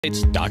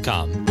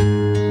Welcome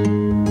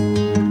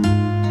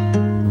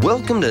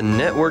to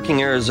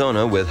Networking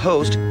Arizona with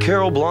host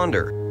Carol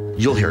Blonder.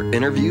 You'll hear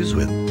interviews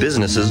with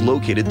businesses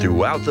located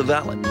throughout the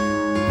valley.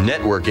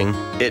 Networking,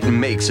 it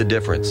makes a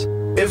difference.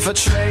 If I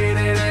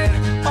traded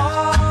it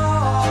all.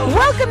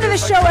 Welcome to the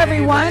show,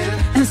 everyone.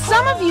 And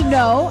some of you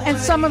know, and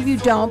some of you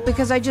don't,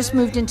 because I just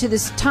moved into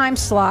this time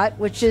slot,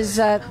 which is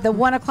the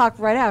 1 o'clock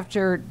right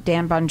after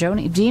Dan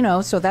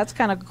Bongino, so that's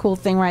kind of a cool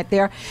thing right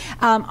there.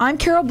 I'm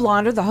Carol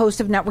Blonder, the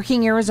host of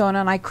Networking Arizona,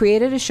 and I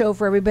created a show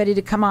for everybody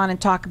to come on and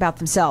talk about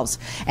themselves.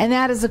 And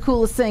that is the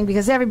coolest thing,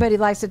 because everybody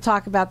likes to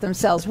talk about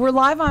themselves. We're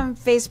live on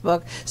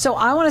Facebook, so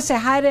I want to say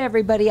hi to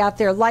everybody out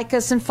there. Like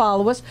us and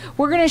follow us.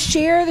 We're going to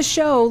share the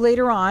show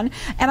later on,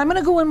 and I'm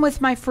going to go in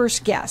with my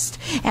first guest.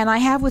 And I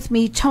have with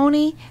me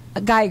Toni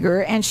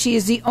Geiger, and she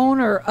is the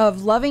owner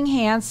of Loving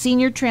Hands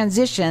Senior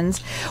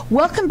Transitions.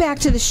 Welcome back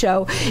to the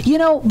show. You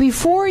know,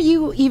 before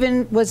you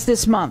even was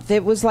this month,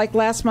 it was like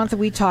last month that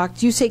we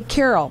talked, you say,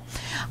 Carol,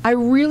 I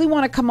really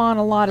want to come on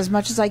a lot as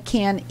much as I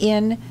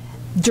can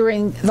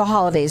during the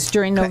holidays,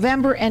 during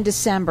November and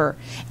December.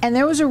 And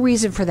there was a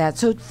reason for that.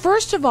 So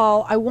first of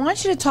all, I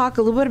want you to talk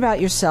a little bit about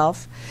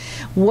yourself,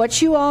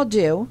 what you all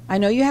do. I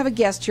know you have a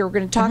guest here. We're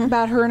going to talk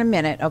about her in a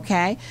minute,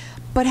 okay?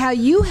 But how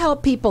you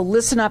help people,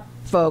 listen up,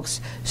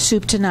 folks,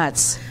 soup to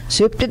nuts.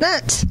 Soup to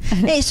nuts.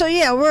 Hey, so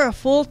yeah, we're a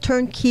full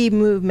turnkey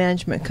move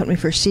management company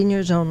for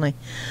seniors only.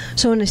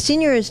 So when a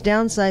senior is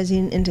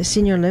downsizing into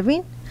senior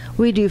living,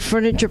 we do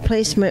furniture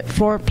placement,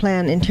 floor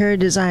plan, interior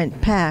design,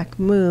 pack,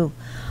 move,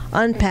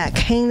 unpack,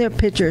 hang their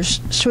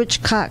pictures,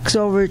 switch cocks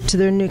over to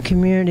their new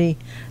community,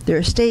 their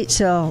estate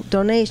sale,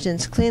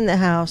 donations, clean the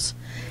house,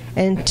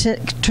 and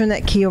turn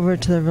that key over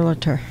to the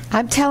realtor.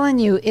 I'm telling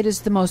you, it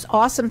is the most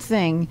awesome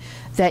thing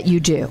that you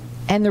do.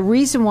 And the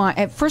reason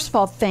why, first of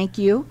all, thank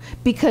you,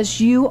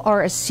 because you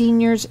are a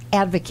seniors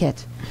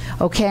advocate,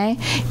 okay?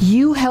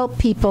 You help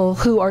people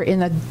who are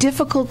in a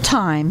difficult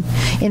time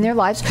in their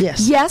lives.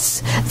 Yes.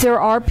 Yes,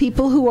 there are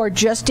people who are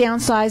just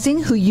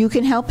downsizing who you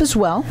can help as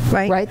well.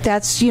 Right?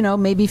 That's, you know,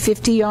 maybe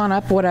 50 on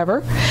up,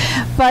 whatever.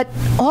 But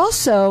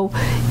also,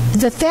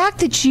 the fact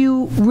that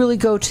you really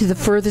go to the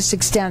furthest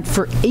extent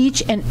for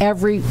each and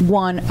every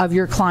one of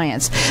your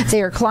clients.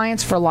 They are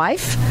clients for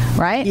life,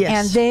 right? Yes.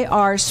 And they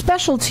are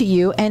special to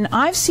you. And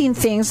I've seen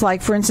things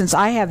like, for instance,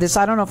 I have this,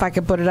 I don't know if I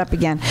can put it up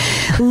again,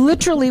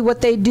 literally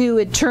what they do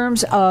in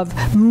terms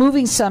of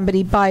moving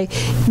somebody by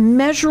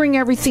measuring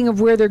everything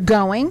of where they're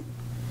going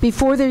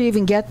before they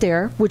even get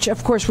there, which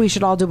of course we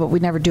should all do, but we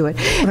never do it.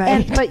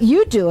 Right. But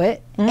you do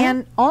it,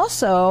 and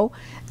also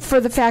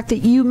for the fact that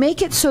you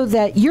make it so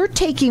that you're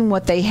taking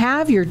what they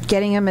have, you're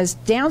getting them as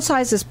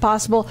downsized as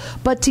possible,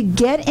 but to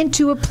get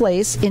into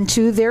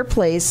their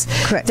place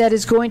that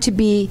is going to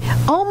be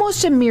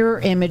almost a mirror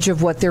image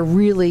of what they're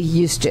really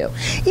used to.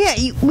 Yeah,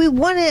 we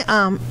want it.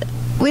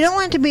 We don't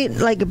want it to be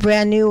like a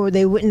brand new where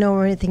they wouldn't know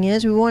where anything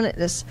is. We want it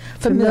as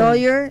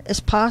familiar as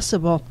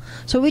possible.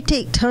 So we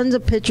take tons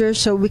of pictures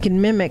so we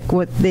can mimic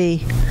what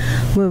they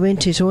move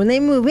into. So when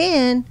they move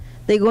in,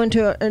 they go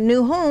into a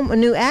new home, a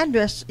new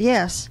address,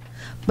 yes,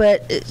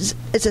 but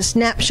it's a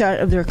snapshot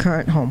of their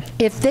current home.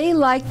 If they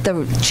like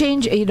the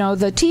change, you know,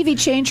 the TV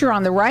changer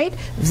on the right,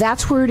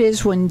 that's where it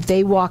is when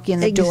they walk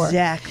in the door.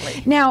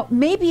 Exactly. Now,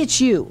 maybe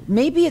it's you.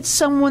 Maybe it's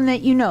someone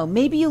that you know.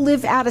 Maybe you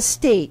live out of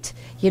state,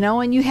 you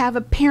know, and you have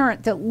a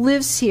parent that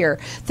lives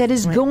here that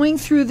is going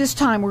through this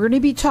time. We're going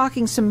to be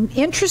talking some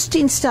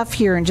interesting stuff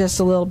here in just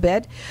a little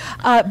bit.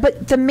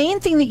 But the main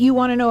thing that you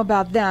want to know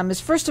about them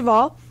is, first of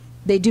all,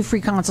 they do free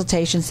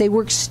consultations. They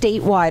work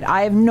statewide.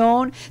 I have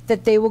known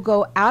that they will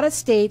go out of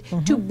state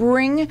to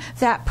bring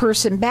that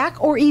person back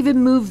or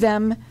even move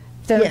them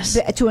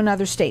to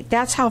another state.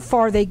 That's how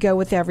far they go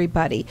with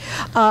everybody.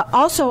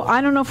 Also,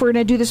 I don't know if we're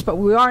going to do this, but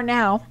we are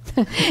now.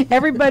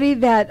 Everybody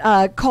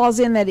that calls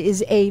in that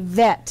is a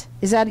vet.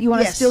 Is that, you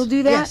want to still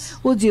do that? Yes.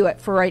 We'll do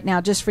it for right now,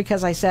 just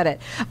because I said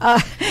it.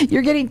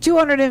 You're getting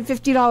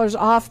 $250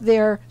 off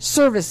their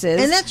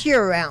services. And that's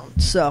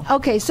year-round, so.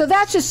 Okay, so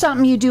that's just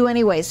something you do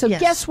anyway. So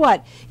guess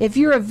what? If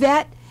you're a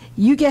vet,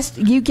 you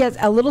get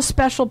a little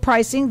special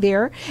pricing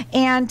there,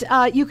 and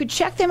you could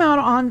check them out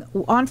on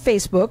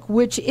Facebook,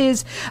 which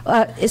is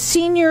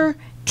Loving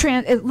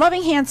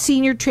Hands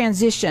Senior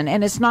Transition,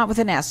 and it's not with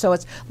an S, so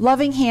it's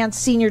Loving Hands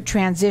Senior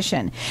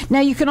Transition.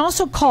 Now, you can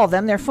also call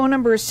them. Their phone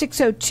number is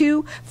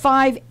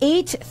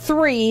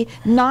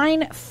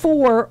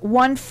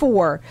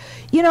 602-583-9414.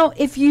 You know,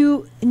 if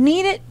you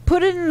need it,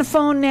 put it in the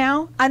phone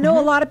now. I know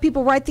a lot of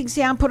people write things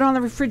down, put it on the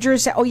refrigerator,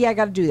 say, oh, yeah, I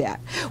got to do that.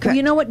 Well,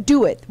 you know what?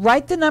 Do it.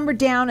 Write the number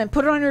down and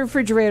put it on your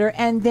refrigerator,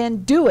 and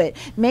then do it.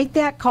 Make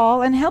that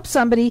call and help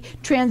somebody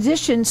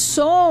transition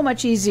so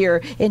much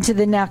easier into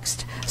the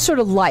next sort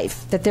of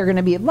life that they're going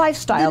to be, a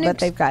lifestyle that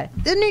they've got.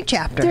 The new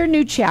chapter. Their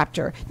new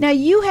chapter. Now,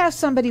 you have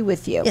somebody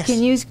with you. Yes.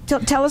 Can you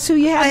tell us who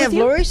you have with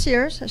you? I have Lori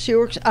Sears. She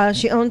works.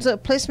 She owns a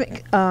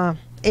placement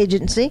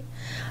agency.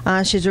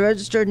 She's a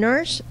registered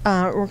nurse.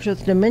 Works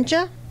with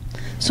dementia.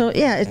 So,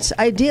 yeah, it's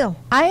ideal.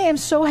 I am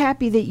so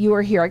happy that you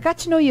are here. I got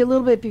to know you a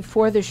little bit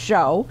before the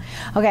show,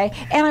 okay?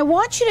 And I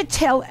want you to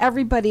tell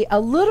everybody a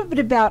little bit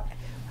about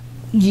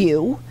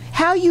you,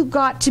 how you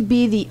got to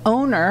be the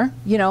owner,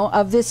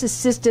 of this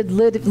assisted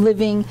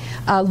living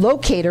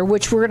locator,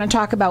 which we're going to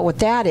talk about what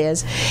that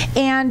is,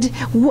 and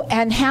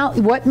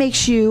what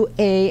makes you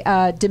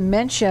a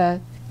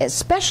dementia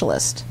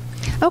specialist.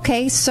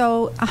 Okay,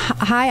 so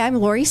hi, I'm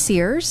Lori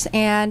Sears,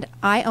 and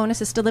I own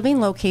Assisted Living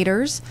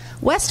Locators,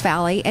 West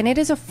Valley, and it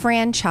is a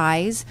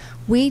franchise.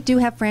 We do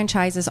have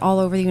franchises all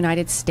over the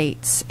United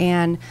States,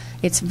 and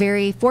it's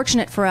very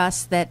fortunate for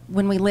us that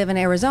when we live in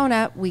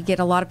Arizona, we get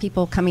a lot of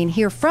people coming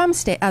here from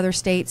other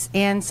states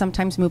and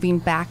sometimes moving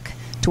back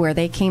to where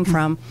they came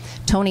from.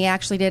 Toni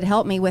actually did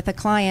help me with a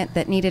client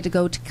that needed to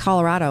go to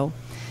Colorado,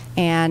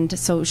 and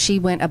so she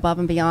went above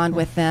and beyond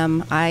with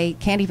them. I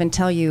can't even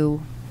tell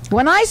you.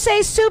 When I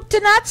say soup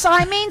to nuts,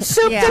 I mean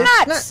soup to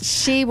nuts.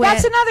 She went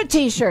That's another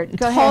T-shirt.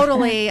 Go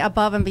totally ahead.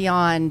 above and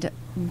beyond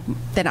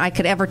than I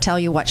could ever tell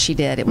you what she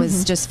did. It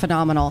was just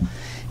phenomenal.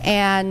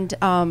 And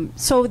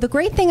so the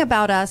great thing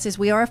about us is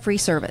we are a free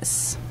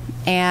service.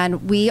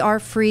 And we are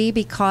free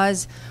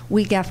because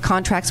we have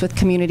contracts with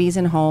communities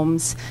and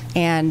homes,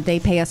 and they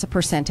pay us a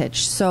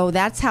percentage. So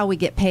that's how we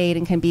get paid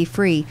and can be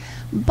free.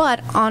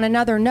 But on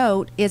another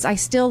note is I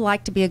still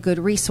like to be a good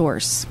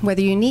resource.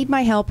 Whether you need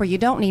my help or you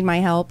don't need my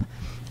help,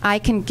 I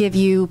can give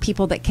you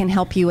people that can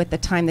help you at the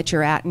time that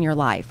you're at in your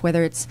life,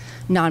 whether it's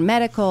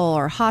non-medical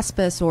or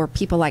hospice or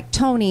people like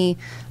Toni,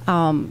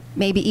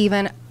 maybe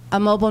even a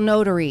mobile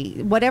notary,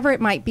 whatever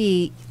it might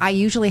be. I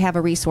usually have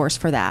a resource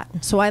for that.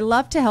 So I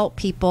love to help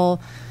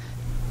people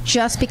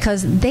just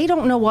because they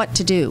don't know what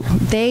to do.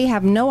 They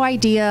have no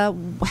idea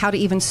how to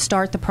even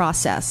start the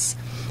process.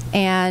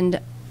 And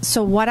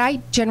so what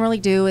I generally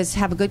do is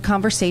have a good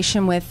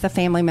conversation with the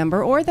family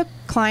member or the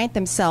client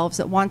themselves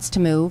that wants to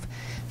move,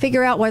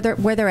 figure out where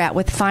they're at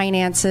with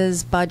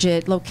finances,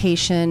 budget,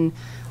 location,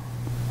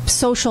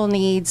 social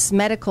needs,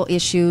 medical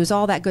issues,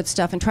 all that good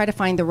stuff, and try to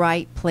find the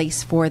right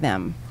place for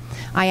them.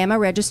 I am a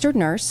registered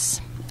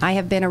nurse. I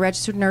have been a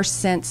registered nurse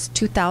since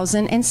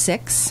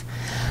 2006.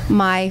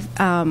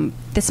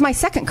 This is my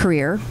second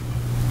career,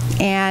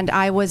 and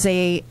I was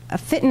a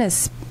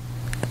fitness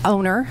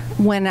owner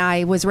when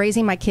I was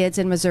raising my kids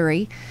in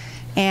Missouri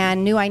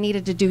and knew I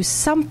needed to do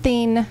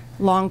something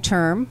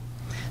long-term.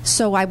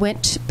 So I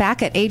went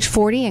back at age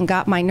 40 and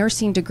got my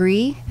nursing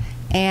degree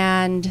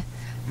and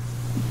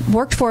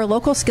worked for a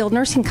local skilled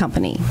nursing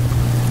company.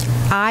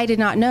 I did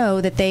not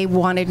know that they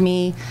wanted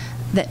me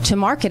to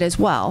market as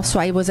well, so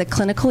I was a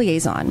clinical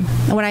liaison.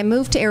 And when I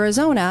moved to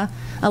Arizona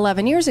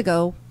 11 years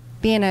ago,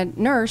 being a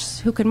nurse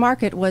who could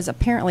market was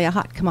apparently a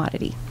hot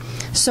commodity.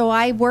 So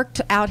I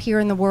worked out here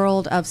in the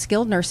world of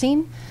skilled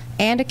nursing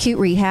and acute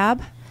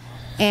rehab,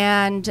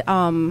 and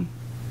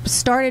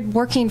started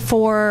working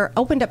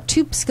opened up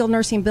 2 skilled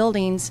nursing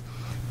buildings.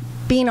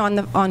 Being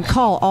on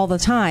call all the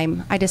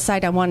time, I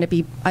decided I wanted to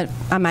be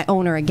my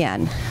owner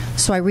again.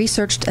 So I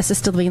researched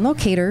Assisted Living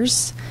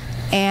Locators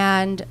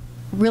and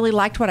really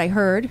liked what I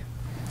heard,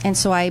 and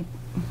so I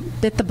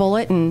bit the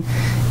bullet, and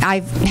I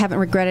haven't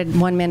regretted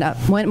one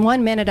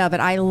minute of it.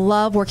 I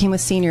love working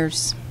with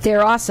seniors.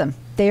 They're awesome.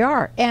 They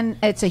are. And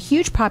it's a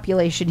huge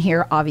population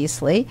here,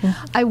 obviously.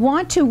 I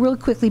want to real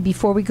quickly,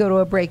 before we go to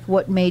a break,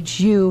 what made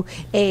you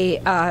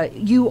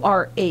you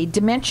are a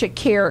dementia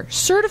care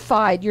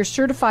certified. You're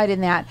certified in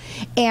that,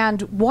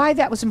 and why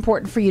that was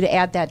important for you to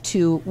add that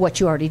to what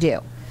you already do.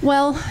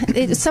 Well,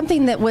 it's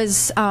something that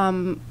was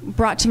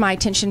brought to my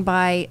attention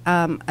by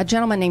a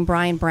gentleman named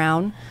Brian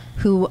Brown,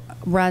 who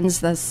runs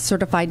the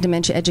Certified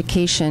Dementia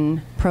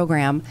Education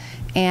Program.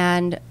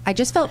 And I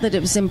just felt that it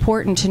was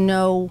important to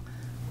know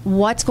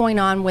what's going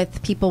on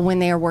with people when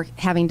they are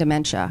having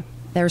dementia.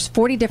 There's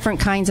 40 different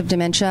kinds of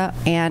dementia,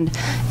 and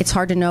it's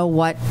hard to know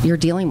what you're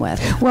dealing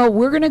with. Well,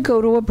 we're going to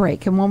go to a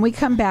break, and when we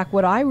come back,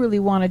 what I really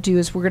want to do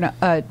is we're going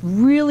to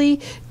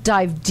really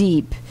dive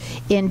deep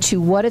into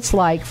what it's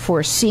like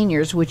for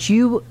seniors, which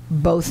you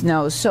both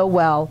know so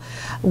well,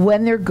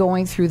 when they're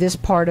going through this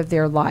part of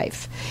their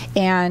life.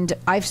 And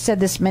I've said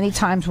this many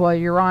times while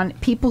you're on.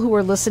 People who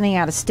are listening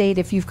out of state,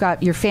 if you've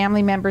got your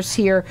family members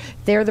here,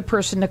 they're the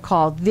person to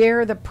call.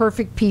 They're the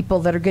perfect people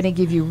that are going to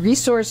give you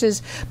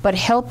resources, but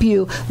help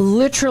you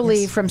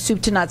literally from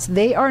soup to nuts.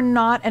 They are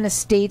not an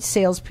estate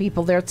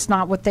salespeople. That's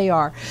not what they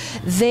are.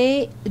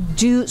 They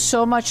do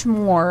so much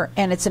more,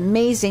 and it's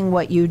amazing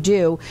what you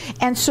do.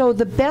 And so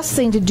the best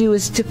thing to do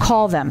is to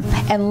call them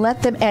and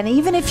let them, and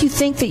even if you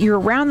think that you're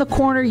around the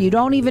corner, you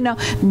don't even know,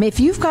 if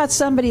you've got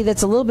somebody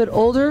that's a little bit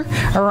older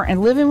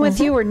and living with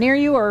you or near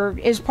you or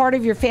is part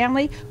of your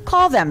family,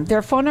 call them.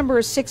 Their phone number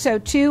is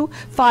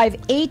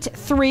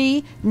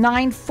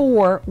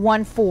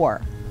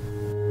 602-583-9414.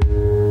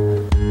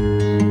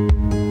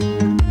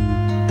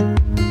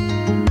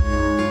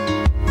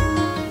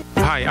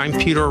 Hi, I'm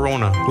Peter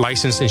Arona,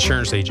 licensed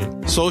insurance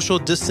agent. Social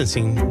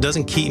distancing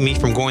doesn't keep me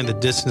from going the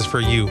distance for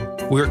you.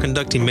 We are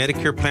conducting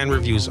Medicare plan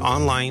reviews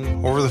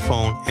online, over the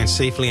phone, and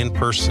safely in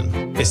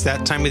person. It's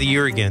that time of the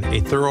year again.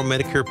 A thorough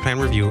Medicare plan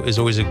review is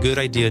always a good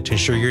idea to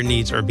ensure your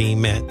needs are being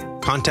met.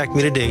 Contact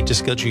me today to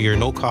schedule your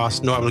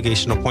no-cost,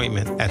 no-obligation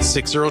appointment at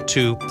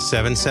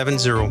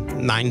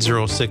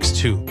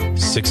 602-770-9062,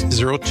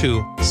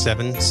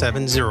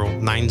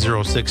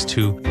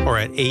 602-770-9062, or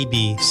at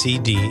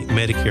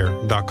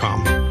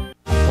abcdmedicare.com.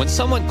 When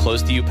someone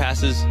close to you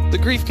passes, the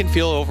grief can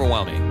feel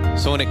overwhelming.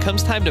 So when it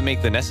comes time to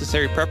make the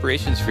necessary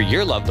preparations for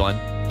your loved one,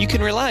 you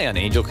can rely on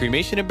Angel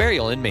Cremation and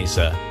Burial in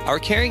Mesa. Our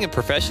caring and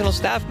professional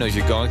staff knows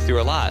you're going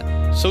through a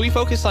lot, so we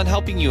focus on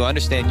helping you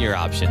understand your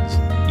options.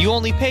 You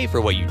only pay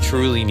for what you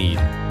truly need.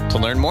 To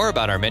learn more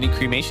about our many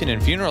cremation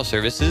and funeral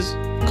services,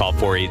 call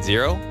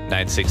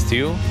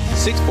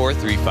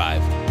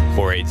 480-962-6435.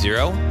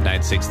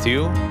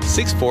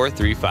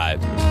 480-962-6435.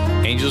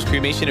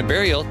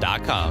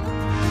 AngelsCremationandBurial.com.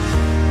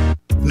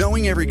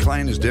 Knowing every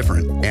client is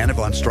different, Anna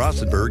von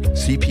Strassenberg,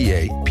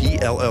 CPA,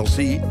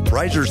 PLLC,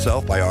 prides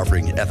herself by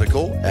offering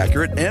ethical,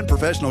 accurate, and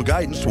professional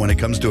guidance when it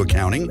comes to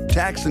accounting,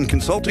 tax, and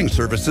consulting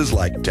services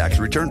like tax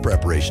return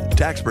preparation,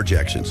 tax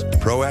projections,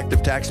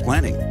 proactive tax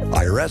planning,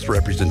 IRS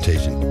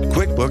representation,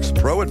 QuickBooks,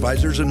 Pro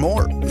Advisors, and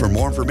more. For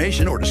more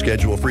information or to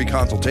schedule a free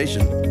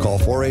consultation, call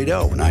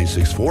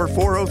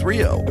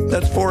 480-964-4030.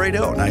 That's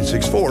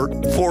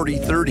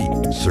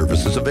 480-964-4030.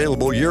 Services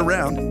available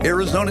year-round.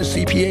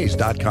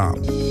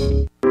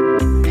 ArizonaCPAs.com.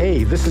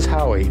 Hey, this is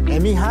Howie.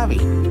 And me,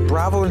 Javi.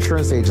 Bravo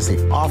Insurance Agency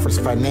offers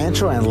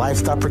financial and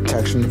lifestyle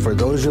protection for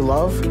those you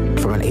love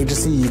from an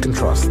agency you can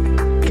trust.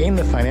 Gain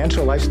the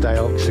financial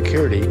lifestyle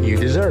security you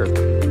deserve.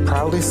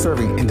 Proudly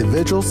serving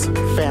individuals,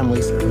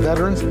 families,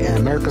 veterans, and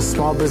America's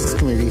small business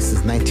community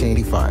since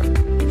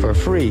 1985. For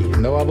free,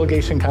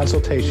 no-obligation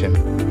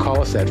consultation,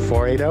 call us at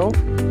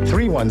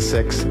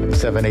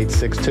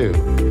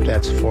 480-316-7862.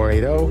 That's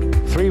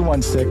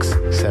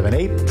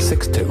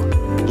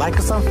 480-316-7862. Like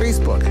us on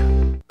Facebook.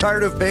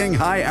 Tired of paying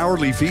high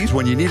hourly fees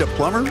when you need a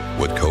plumber?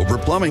 With Cobra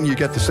Plumbing, you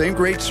get the same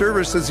great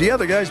service as the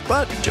other guys,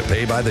 but you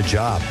pay by the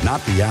job,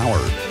 not the hour.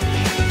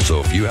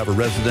 So if you have a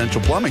residential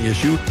plumbing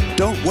issue,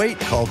 don't wait.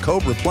 Call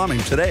Cobra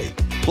Plumbing today.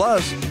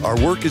 Plus, our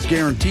work is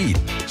guaranteed.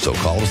 So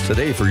call us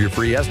today for your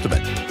free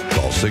estimate.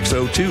 Call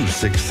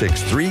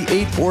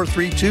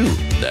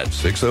 602-663-8432. That's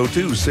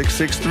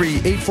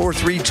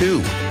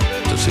 602-663-8432.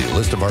 To see a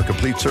list of our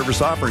complete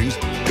service offerings,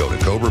 go to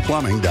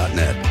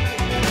cobraplumbing.net.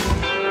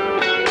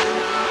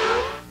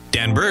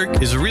 Dan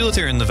Burke is a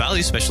realtor in the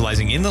Valley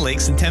specializing in the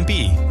lakes in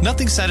Tempe.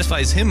 Nothing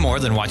satisfies him more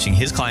than watching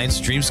his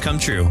clients' dreams come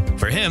true.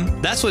 For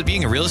him, that's what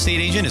being a real estate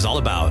agent is all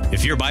about.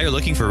 If you're a buyer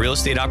looking for real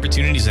estate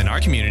opportunities in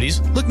our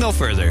communities, look no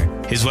further.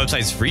 His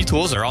website's free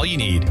tools are all you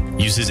need.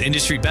 Use his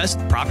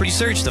industry-best property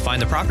search to find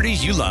the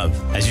properties you love.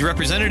 As your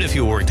representative, he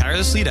will work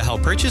tirelessly to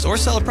help purchase or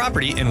sell a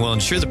property and will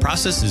ensure the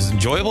process is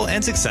enjoyable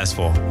and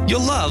successful.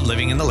 You'll love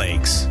living in the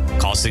lakes.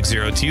 Call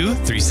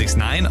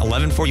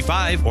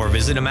 602-369-1145 or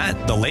visit him at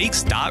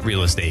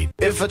thelakes.realestate.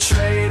 If I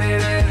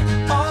traded it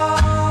all.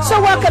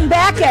 So welcome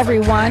back,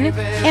 everyone.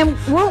 And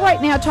we're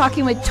right now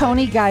talking with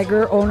Toni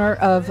Geiger, owner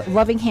of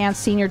Loving Hands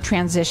Senior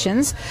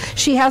Transitions.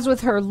 She has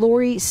with her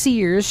Lori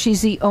Sears.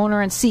 She's the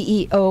owner and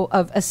CEO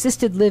of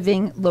Assisted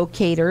Living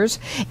Locators.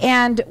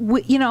 And,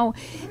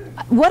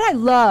 what I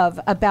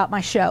love about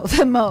my show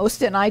the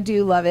most, and I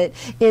do love it,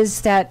 is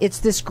that it's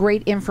this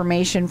great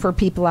information for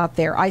people out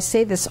there. I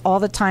say this all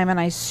the time, and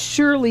I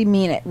surely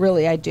mean it.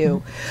 Really, I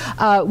do.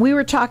 We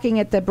were talking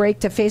at the break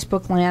to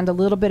Facebook Land a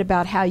little bit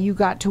about how you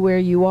got to where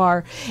you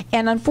are,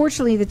 and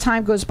unfortunately, the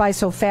time goes by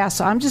so fast,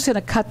 so I'm just going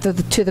to cut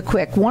to the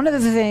quick. One of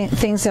the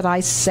things that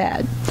I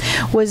said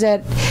was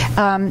that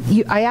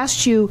I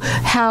asked you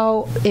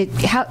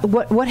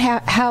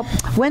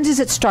when does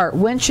it start?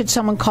 When should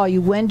someone call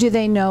you? When do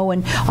they know?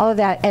 And all of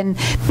that. And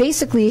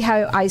basically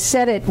how I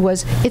said it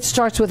was, it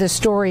starts with a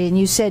story. And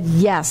you said,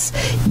 yes.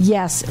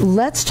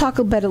 Let's talk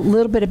a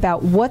little bit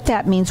about what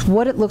that means,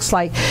 what it looks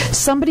like.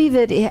 Somebody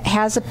that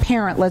has a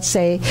parent, let's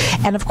say,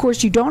 and of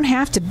course you don't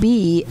have to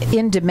be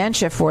in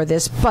dementia for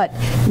this, but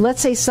let's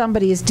say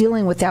somebody is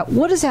dealing with that.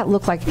 What does that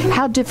look like?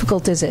 How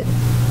difficult is it?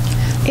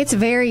 It's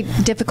very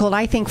difficult.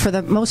 I think for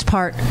the most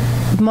part,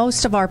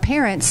 most of our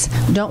parents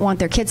don't want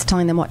their kids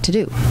telling them what to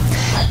do.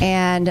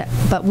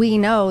 But we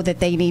know that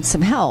they need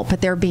some help,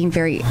 but they're being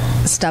very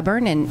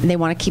stubborn and they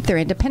want to keep their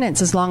independence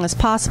as long as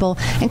possible.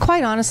 And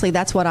quite honestly,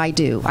 that's what I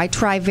do. I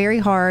try very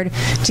hard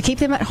to keep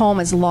them at home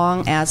as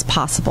long as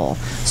possible.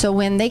 So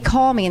when they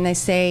call me and they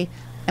say,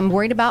 I'm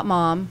worried about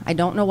mom, I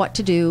don't know what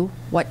to do,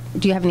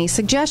 do you have any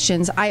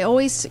suggestions? I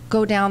always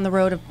go down the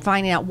road of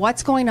finding out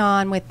what's going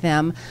on with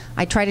them.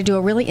 I try to do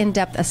a really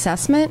in-depth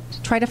assessment,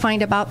 try to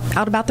find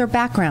out about their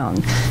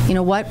background,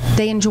 what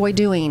they enjoy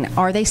doing.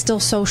 Are they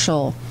still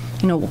social?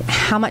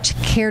 How much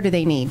care do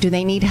they need? Do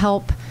they need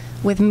help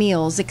with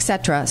meals,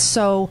 etc.?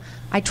 So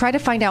I try to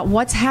find out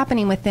what's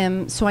happening with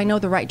them so I know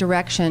the right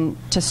direction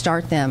to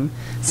start them.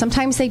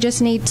 Sometimes they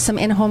just need some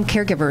in-home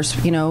caregivers,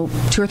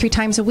 2 or 3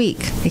 times a week.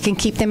 It can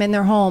keep them in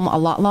their home a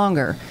lot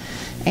longer.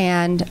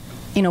 And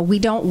we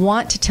don't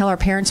want to tell our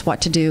parents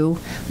what to do,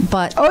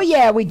 but oh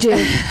yeah, we do.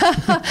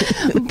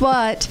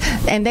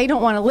 and they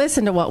don't want to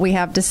listen to what we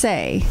have to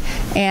say.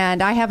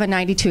 And I have a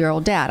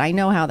 92-year-old dad. I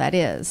know how that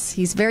is.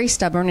 He's very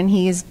stubborn, and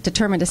he is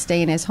determined to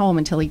stay in his home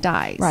until he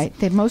dies. Right.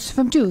 Most of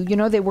them do.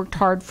 They worked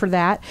hard for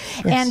that.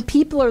 Yes. And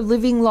people are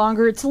living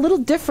longer. It's a little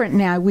different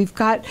now. We've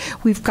got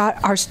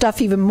our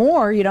stuff even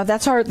more.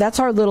 That's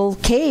our little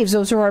caves.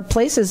 Those are our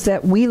places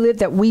that we live,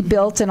 that we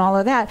built, and all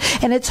of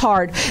that. And it's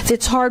hard.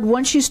 It's hard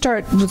once you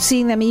start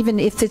seeing them, even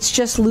if it's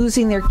just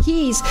losing their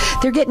keys.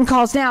 They're getting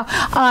calls now.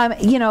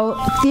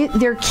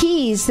 Their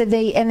keys that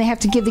they have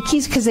to give the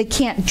keys because they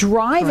can't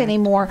drive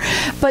anymore.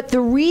 But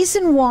the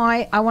reason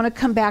why I want to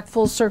come back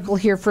full circle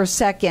here for a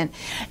second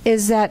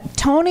is that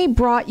Toni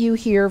brought you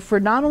here for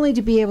not only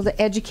to be able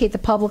to educate the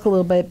public a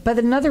little bit, but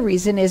another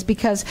reason is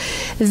because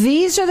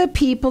these are the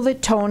people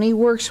that Toni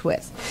works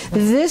with.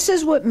 This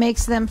is what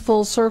makes them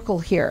full circle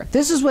here.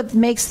 This is what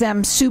makes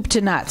them soup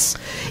to nuts.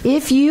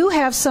 If you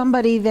have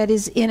somebody that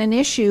is in an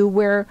issue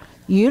where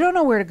you don't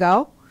know where to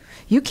go,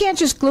 you can't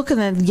just look in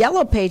the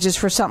yellow pages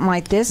for something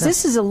like this. No.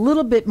 This is a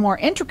little bit more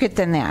intricate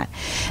than that.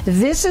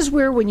 This is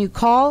where when you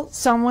call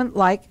someone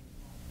like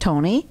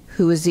Toni,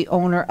 who is the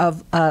owner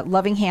of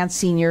Loving Hands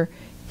Senior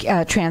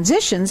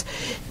Transitions,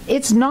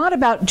 it's not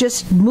about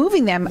just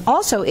moving them.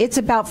 Also, it's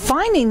about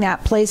finding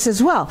that place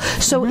as well.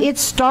 So it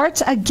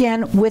starts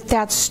again with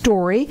that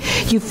story.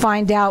 You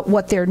find out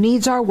what their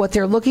needs are, what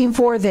they're looking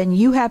for. Then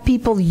you have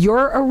people.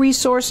 You're a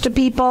resource to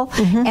people.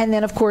 And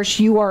then, of course,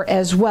 you are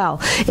as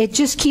well. It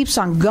just keeps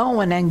on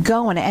going and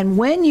going. And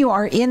when you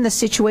are in the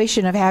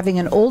situation of having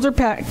an older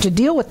parent to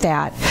deal with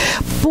that,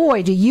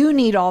 boy, do you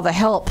need all the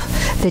help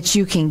that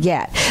you can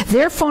get.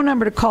 Their phone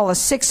number to call is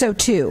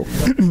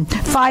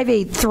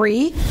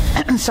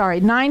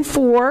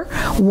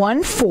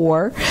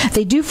 602-583-9414.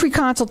 They do free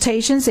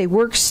consultations. They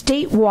work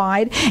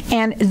statewide,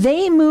 and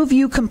they move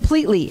you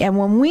completely. And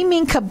when we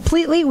mean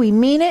completely, we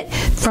mean it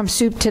from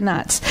soup to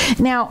nuts.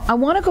 Now, I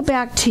want to go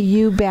back to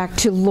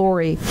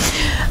Lori.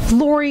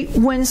 Lori,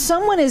 when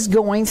someone is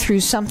going through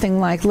something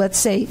like, let's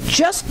say,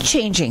 just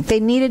changing, they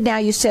needed, now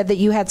you said that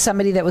you had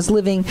somebody that was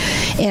living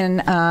in,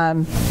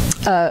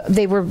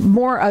 they were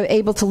more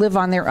able to live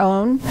on their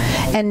own,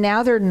 and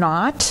now they're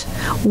not.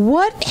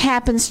 What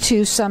happens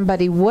to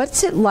somebody?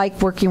 What's it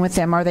like working with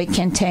them? Are they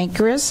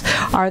cantankerous?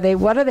 Are they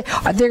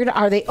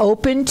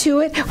open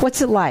to it?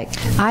 What's it like?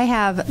 I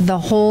have the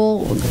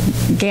whole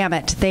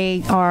gamut.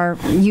 They are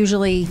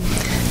usually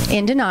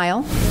in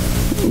denial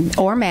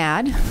or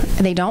mad.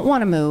 They don't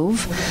want to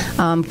move.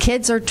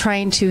 Kids are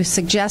trying to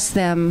suggest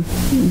them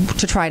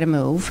to try to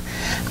move.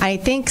 I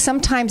think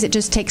sometimes it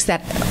just takes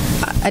that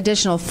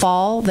additional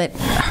fall that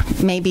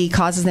maybe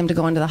causes them to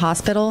go into the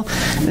hospital,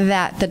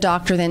 that the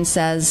doctor then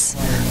says,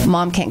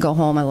 Mom can't go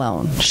home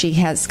alone. She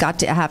has got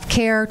to have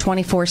care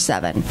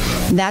 24/7.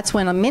 That's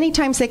when many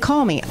times they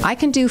call me. I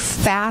can do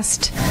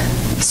fast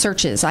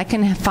searches. I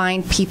can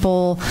find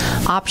people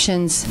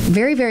options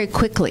very, very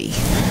quickly.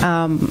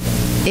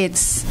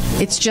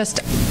 It's just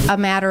a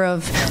matter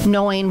of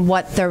knowing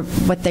what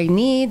they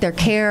need, their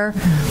care,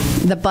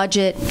 the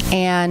budget,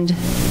 and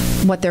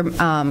what their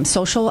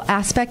social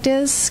aspect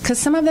is, because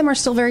some of them are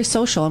still very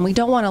social, and we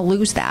don't want to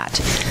lose that.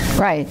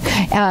 Right.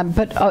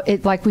 But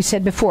like we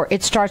said before,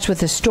 it starts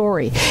with a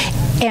story.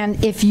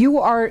 And if you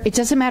are, it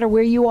doesn't matter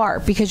where you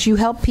are, because you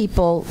help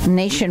people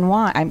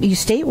nationwide,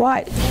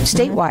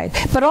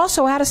 statewide, but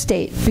also out of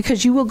state,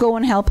 because you will go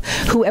and help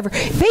whoever.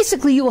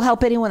 Basically, you will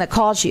help anyone that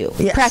calls you.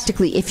 Yes.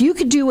 Practically, if you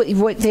could do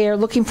what they're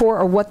looking for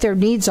or what their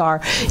needs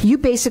are, you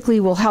basically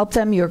will help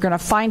them. You're going to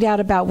find out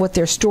about what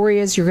their story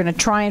is. You're going to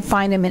try and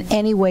find them in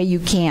any way you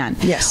can.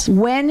 Yes.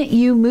 When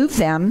you move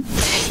them,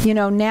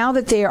 now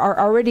that they are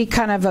already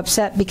kind of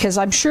upset, because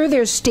I'm sure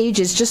there's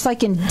stages, just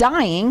like in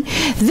dying,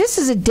 this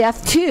is a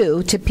death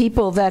too, to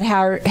people that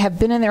have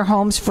been in their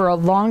homes for a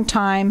long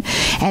time,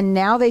 and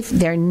now they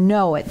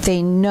know it.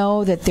 They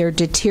know that they're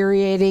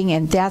deteriorating,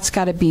 and that's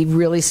got to be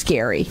really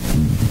scary.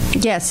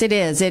 Yes, it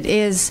is. It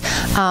is,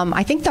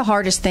 I think, the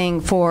hardest thing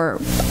for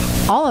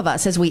all of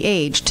us as we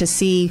age, to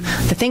see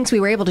the things we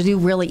were able to do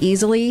really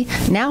easily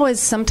now is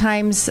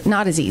sometimes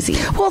not as easy.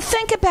 Well,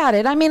 think about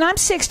it. I mean, I'm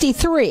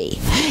 63,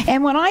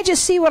 and when I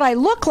just see what I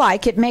look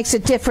like, it makes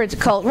it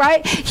difficult,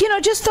 right?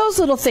 Just those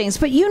little things.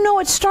 But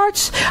it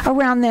starts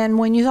around then,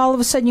 when you all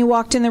of a sudden you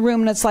walked in the room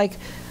and it's like,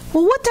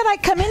 well, what did I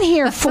come in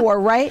here for,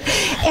 right?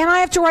 And I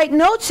have to write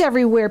notes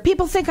everywhere.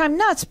 People think I'm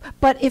nuts,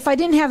 but if I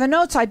didn't have the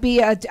notes, I'd be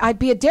a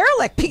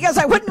derelict, because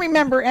I wouldn't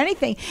remember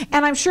anything.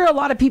 And I'm sure a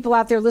lot of people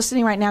out there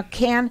listening right now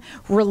can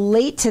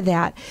relate to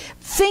that.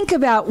 Think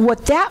about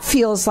what that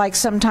feels like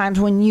sometimes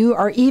when you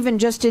are even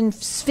just in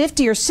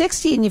 50 or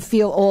 60 and you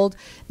feel old.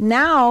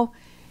 Now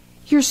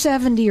you're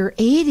 70 or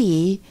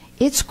 80.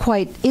 It's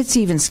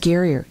even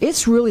scarier.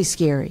 It's really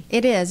scary.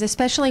 It is,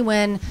 especially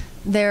when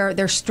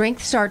their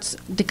strength starts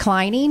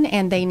declining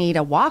and they need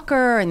a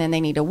walker, and then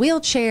they need a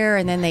wheelchair,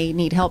 and then they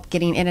need help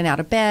getting in and out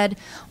of bed.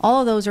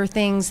 All of those are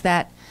things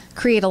that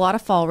create a lot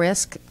of fall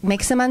risk,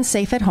 makes them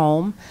unsafe at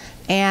home,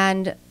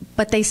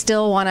 but they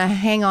still want to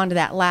hang on to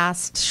that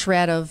last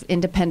shred of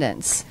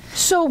independence.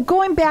 So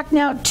going back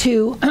now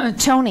to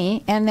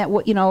Toni, and that,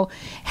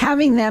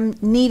 having them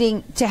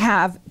needing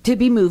to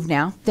be moved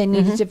now, they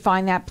needed to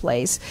find that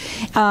place.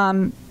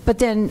 But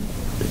then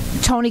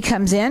Toni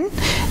comes in,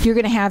 you're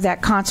going to have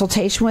that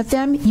consultation with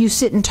them. You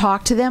sit and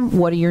talk to them.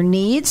 What are your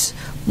needs?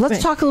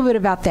 Let's talk a little bit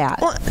about that.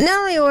 Well,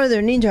 not only what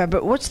their needs are,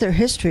 but what's their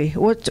history?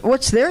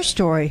 What's their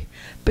story?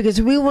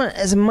 Because we want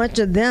as much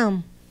of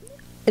them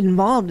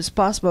involved as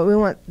possible. We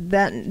want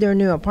their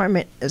new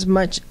apartment as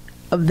much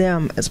of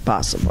them as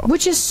possible.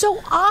 Which is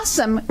so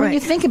awesome when you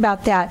think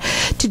about that,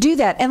 to do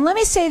that. And let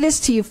me say this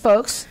to you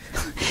folks.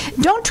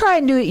 Don't try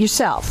and do it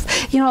yourself.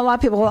 A lot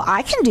of people, well,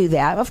 I can do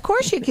that. Of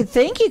course you could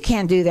think you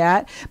can do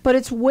that, but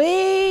it's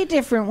way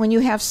different when you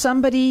have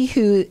somebody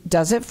who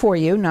does it for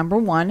you, number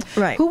one,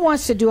 who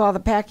wants to do all the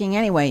packing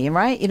anyway,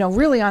 right?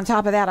 Really on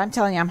top of that, I'm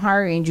telling you, I'm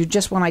hiring you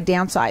just when I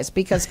downsize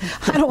because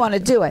I don't want to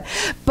do it.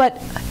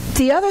 But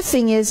the other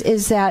thing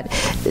is that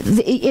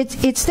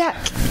it's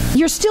that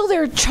you're still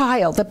their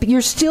child,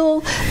 you're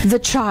still the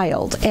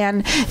child,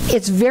 and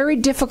it's very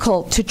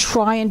difficult to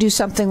try and do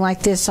something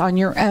like this on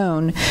your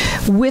own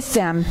with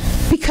them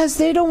because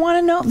they don't want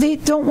to know, they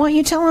don't want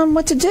you telling them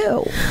what to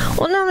do.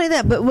 Well, not only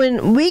that, but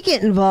when we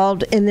get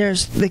involved and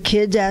there's the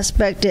kids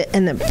aspect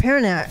and the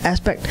parent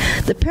aspect,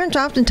 the parents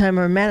oftentimes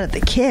are mad at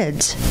the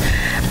kids.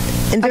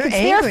 And they're it's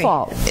angry. their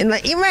fault. And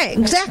right,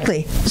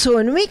 exactly. So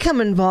when we come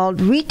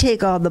involved, we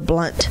take all the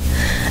blunt.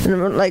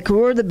 And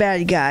we're the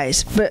bad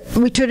guys. But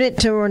we turn it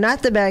to we're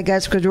not the bad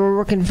guys because we're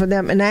working for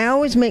them. And I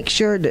always make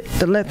sure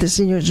to let the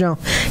seniors know,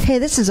 hey,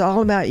 this is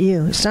all about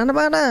you. It's not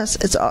about us.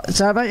 It's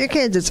not about your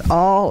kids. It's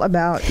all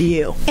about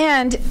you.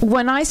 And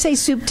when I say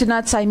soup to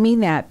nuts, I mean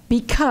that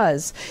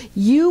because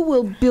you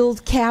will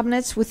build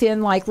cabinets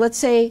within, let's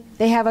say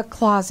they have a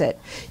closet.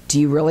 Do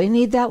you really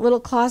need that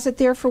little closet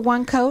there for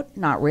one coat?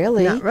 Not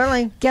really. Not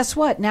really. Guess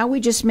what? Now we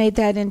just made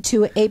that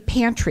into a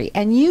pantry.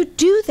 And you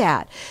do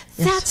that.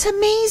 Yes. That's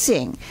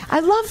amazing. I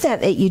love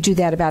that you do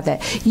that about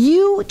that.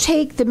 You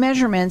take the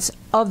measurements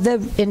of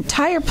the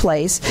entire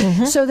place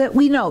so that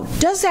we know,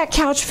 does that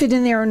couch fit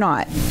in there or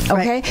not?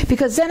 Okay? Right.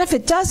 Because then if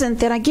it doesn't,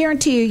 then I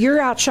guarantee you're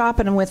out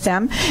shopping with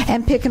them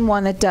and picking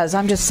one that does.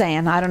 I'm just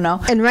saying. I don't know.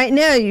 And right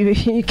now,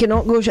 you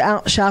cannot go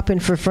out shopping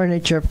for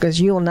furniture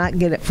because you will not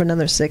get it for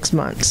another 6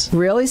 months.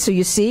 Really? So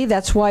you see,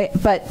 that's why.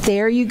 But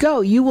there you go.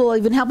 You will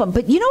even help them.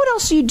 But you know what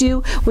else you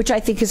do, which I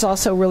think is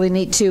also really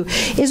neat too,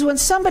 is when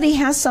somebody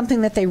has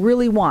something that they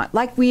really want,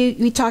 like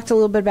we talked a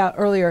little bit about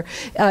earlier,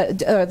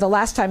 the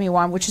last time you were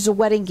on, which is a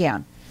wedding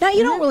gown. Now,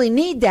 you don't really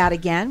need that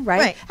again,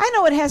 right? I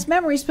know it has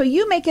memories, but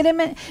you make it,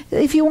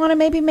 if you want to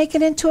maybe make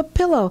it into a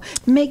pillow,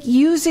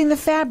 using the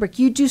fabric.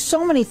 You do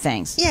so many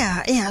things.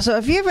 Yeah. So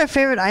if you have a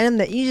favorite item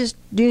that you just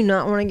do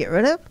not want to get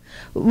rid of,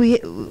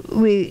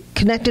 we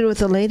connected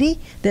with a lady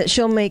that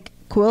she'll make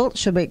quilts,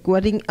 she'll make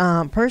wedding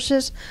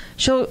purses,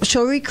 she'll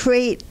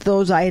recreate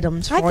those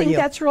items for you. I think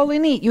that's really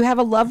neat. You have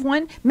a loved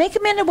one, make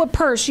them into a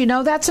purse.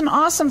 That's an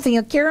awesome thing.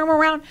 You'll carry them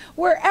around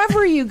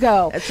wherever you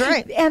go. That's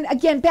right. And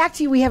again, back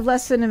to you, we have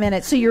less than a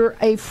minute. So you're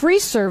a free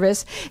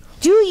service.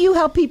 Do you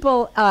help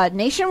people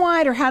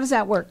nationwide, or how does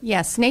that work?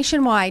 Yes,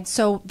 nationwide.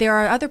 So there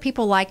are other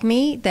people like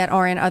me that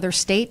are in other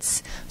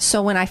states.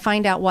 So when I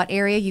find out what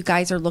area you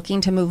guys are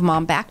looking to move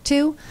Mom back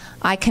to,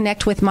 I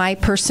connect with my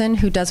person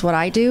who does what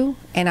I do,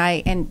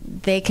 and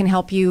they can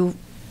help you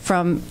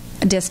from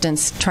a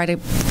distance, try to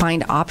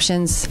find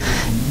options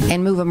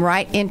and move them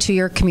right into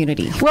your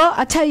community. Well,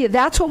 I'll tell you,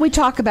 that's what we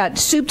talk about,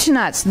 soup to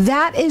nuts.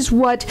 That is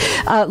what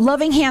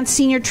Loving Hands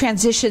Senior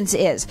Transitions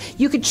is.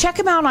 You can check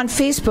them out on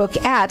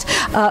Facebook at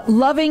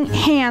Loving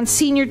Hands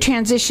Senior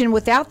Transition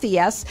without the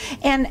S,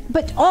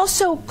 but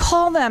also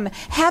call them,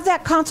 have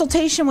that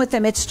consultation with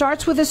them. It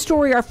starts with a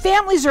story. Our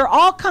families are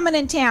all coming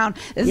in town.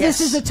 Yes.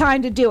 This is the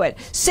time to do it.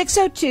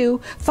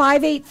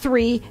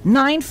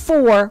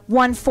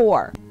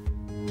 602-583-9414.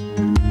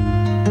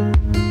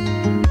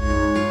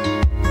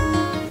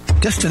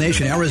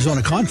 Destination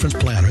Arizona Conference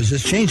Planners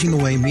is changing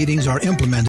the way meetings are implemented